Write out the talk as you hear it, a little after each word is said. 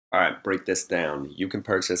All right, break this down. You can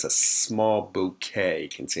purchase a small bouquet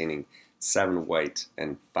containing 7 white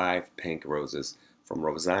and 5 pink roses from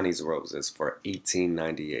Rosani's Roses for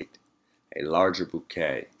 $18.98. A larger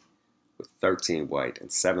bouquet with 13 white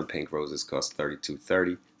and 7 pink roses costs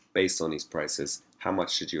 $32.30. Based on these prices, how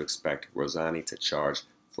much should you expect Rosani to charge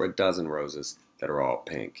for a dozen roses that are all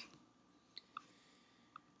pink?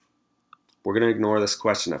 We're going to ignore this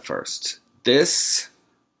question at first. This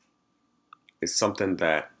is something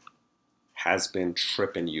that has been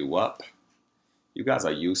tripping you up. You guys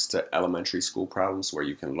are used to elementary school problems where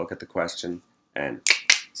you can look at the question and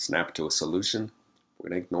snap to a solution. We're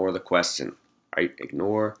going to ignore the question, right?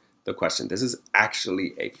 Ignore the question. This is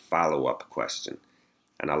actually a follow-up question.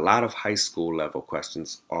 And a lot of high school level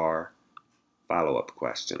questions are follow-up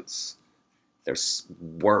questions. There's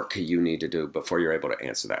work you need to do before you're able to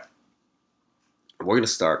answer that. We're going to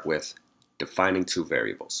start with defining two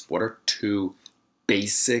variables. What are two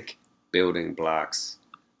basic building blocks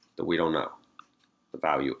that we don't know the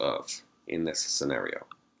value of in this scenario?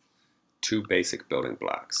 Two basic building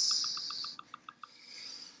blocks.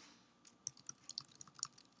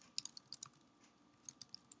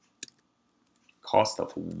 Cost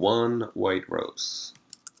of one white rose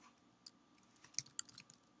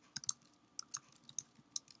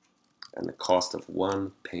and the cost of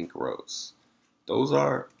one pink rose. Those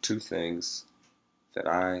are two things that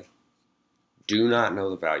I do not know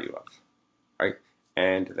the value of, right?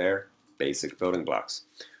 And they're basic building blocks.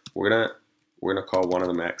 We're gonna call one of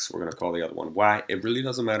them X. We're gonna call the other one Y. It really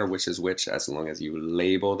doesn't matter which is which as long as you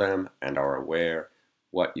label them and are aware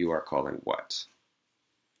what you are calling what.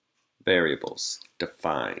 Variables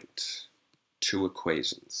defined. Two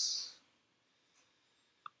equations.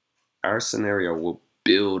 Our scenario will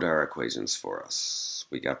build our equations for us.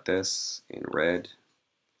 We got this in red.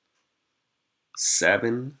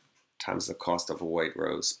 7 times the cost of a white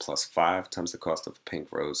rose plus 5 times the cost of a pink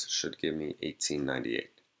rose should give me $18.98.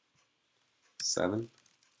 7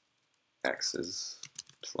 x's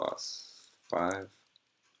plus 5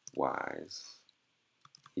 y's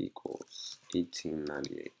equals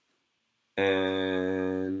 $18.98.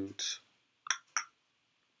 And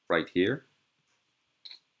right here,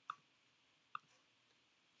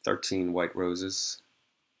 13 white roses,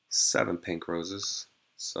 7 pink roses,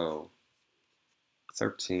 so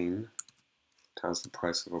 13 times the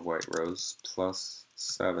price of a white rose plus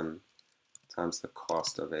 7 times the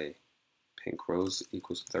cost of a pink rose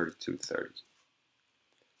equals $32.30.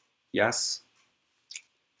 Yes,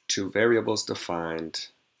 two variables defined,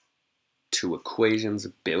 two equations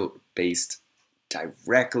built based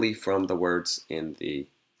directly from the words in the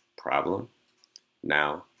problem.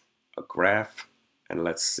 Now, a graph, and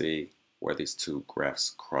let's see where these two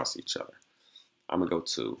graphs cross each other. I'm going to go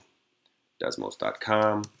to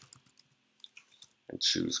Desmos.com and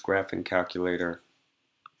choose graphing calculator.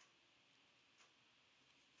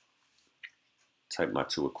 Type my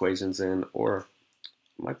two equations in, or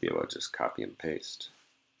I might be able to just copy and paste.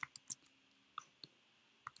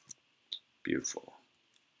 Beautiful.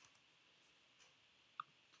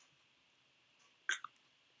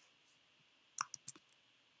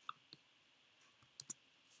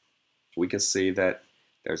 We can see that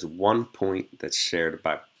there's one point that's shared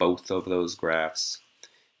by both of those graphs.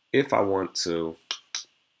 If I want to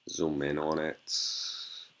zoom in on it,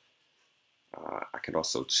 I could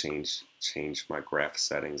also change my graph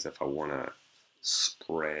settings if I want to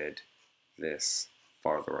spread this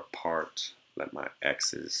farther apart. Let my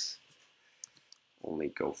x's only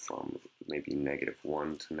go from maybe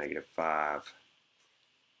 -1 to -5,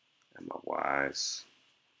 and my y's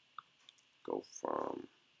go from.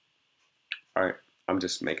 All right, I'm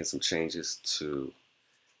just making some changes to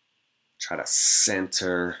try to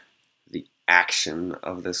center the action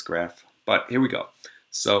of this graph. But here we go.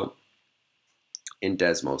 So in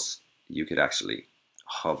Desmos, you could actually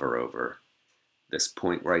hover over this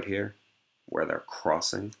point right here where they're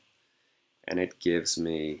crossing, and it gives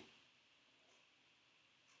me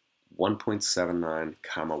 1.79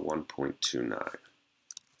 comma 1.29.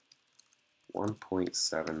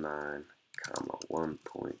 1.79 comma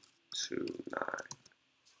 1.29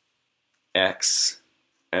 x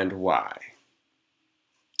and y.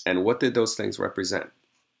 And what did those things represent?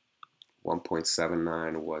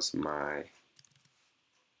 1.79 was my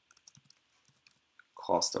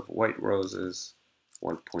cost of white roses.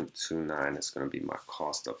 1.29 is going to be my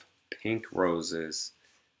cost of pink roses.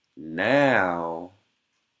 Now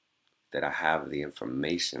that I have the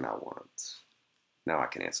information I want, now I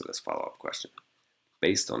can answer this follow-up question.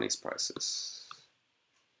 Based on these prices,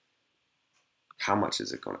 how much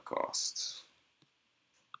is it going to cost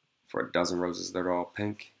for a dozen roses that are all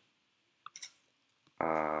pink?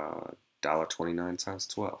 $1.29 times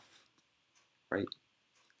 12, right?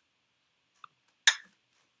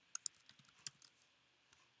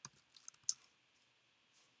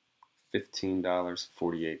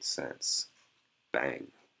 $15.48. Bang.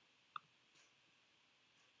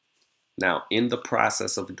 Now, in the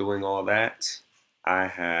process of doing all that, I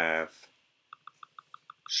have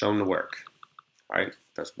shown the work. All right,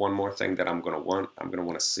 there's one more thing that I'm going to want. I'm going to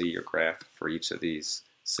want to see your graph for each of these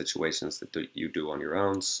situations that you do on your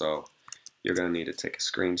own. So you're going to need to take a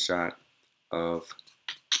screenshot of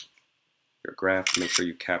your graph. Make sure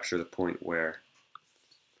you capture the point where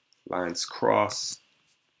lines cross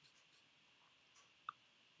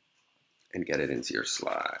and get it into your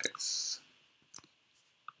slides.